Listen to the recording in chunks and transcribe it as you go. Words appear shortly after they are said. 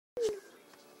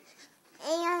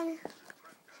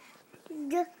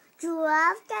the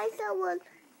giraffe dinosaur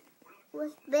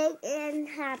was big and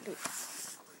happy.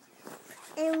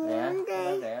 And one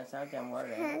day,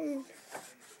 his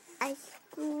ice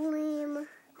cream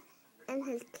and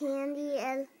his candy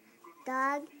and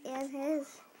dog and his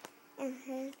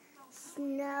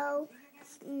snow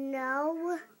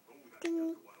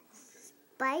thingy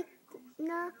spike,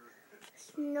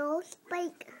 snow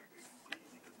spike.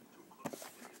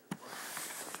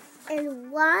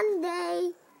 And one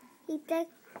day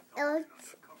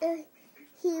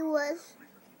he was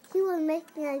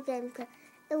making a game.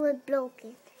 It was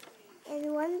broken.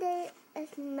 And one day the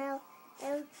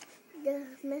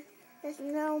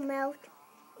snow melted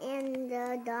and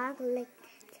the dog licked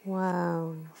it.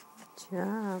 Wow, good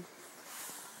job.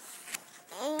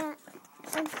 And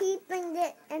he brought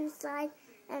it inside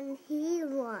and he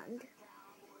won.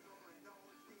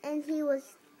 And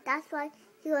that's why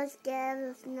he was scared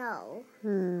of snow.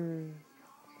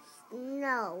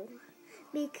 Snow.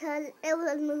 Because it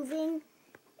was moving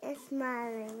and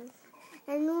smiling.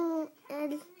 And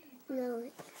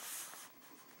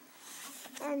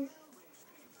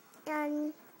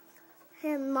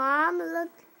his mom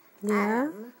looked at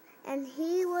him, and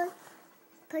he was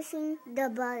pushing the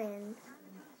button.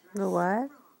 The what?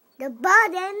 The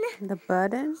button. The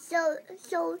button? So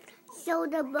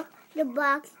the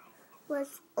box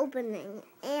was opening,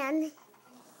 and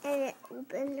it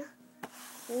opened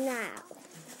now.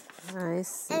 I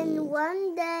see. And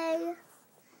one day,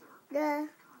 the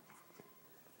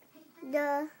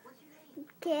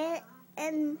kid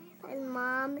and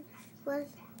mom was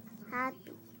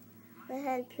happy with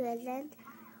her present,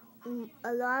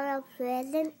 a lot of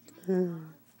presents,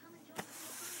 and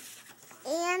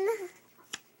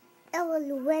it was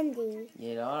windy.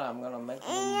 Gì đó là I'm gonna make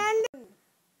And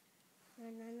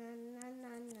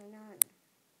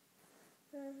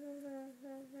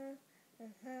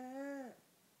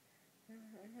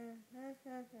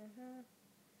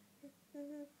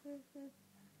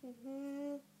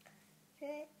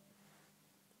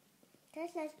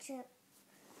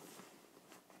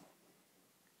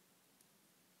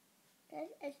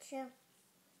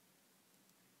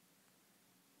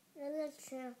There's a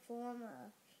transformer.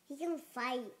 He can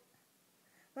fight.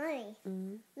 Mommy,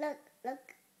 look.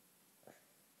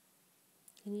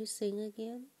 Can you sing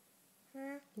again?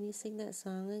 Huh? Can you sing that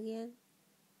song again?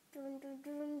 Dun, dun,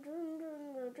 dun, dun,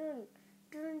 dun, dun,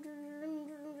 dun, dun, dun,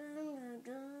 dun,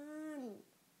 dun.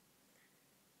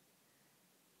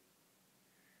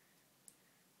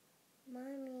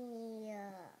 Mommy,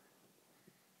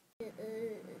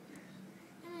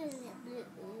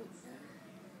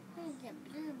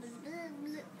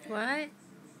 What?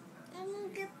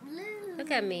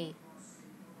 Look at me.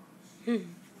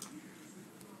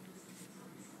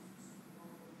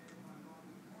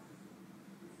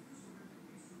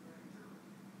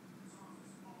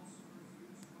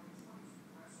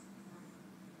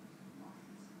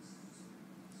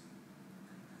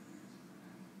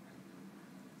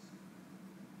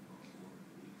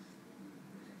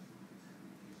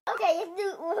 Okay, let's do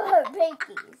more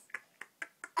pinkies.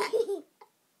 This is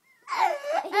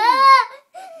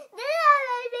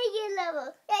my pinky level.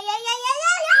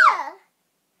 Yeah.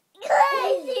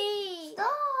 Crazy.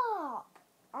 Stop.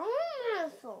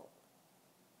 Awesome.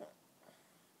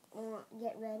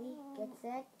 Get ready. Get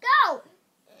set. Go.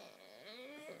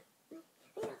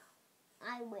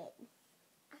 I win.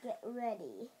 Get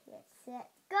ready. Get set.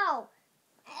 Go.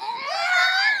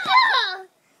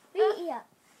 Yeah.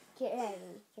 Get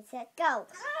ready. Get set. Go.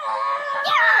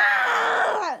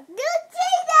 Yeah! Good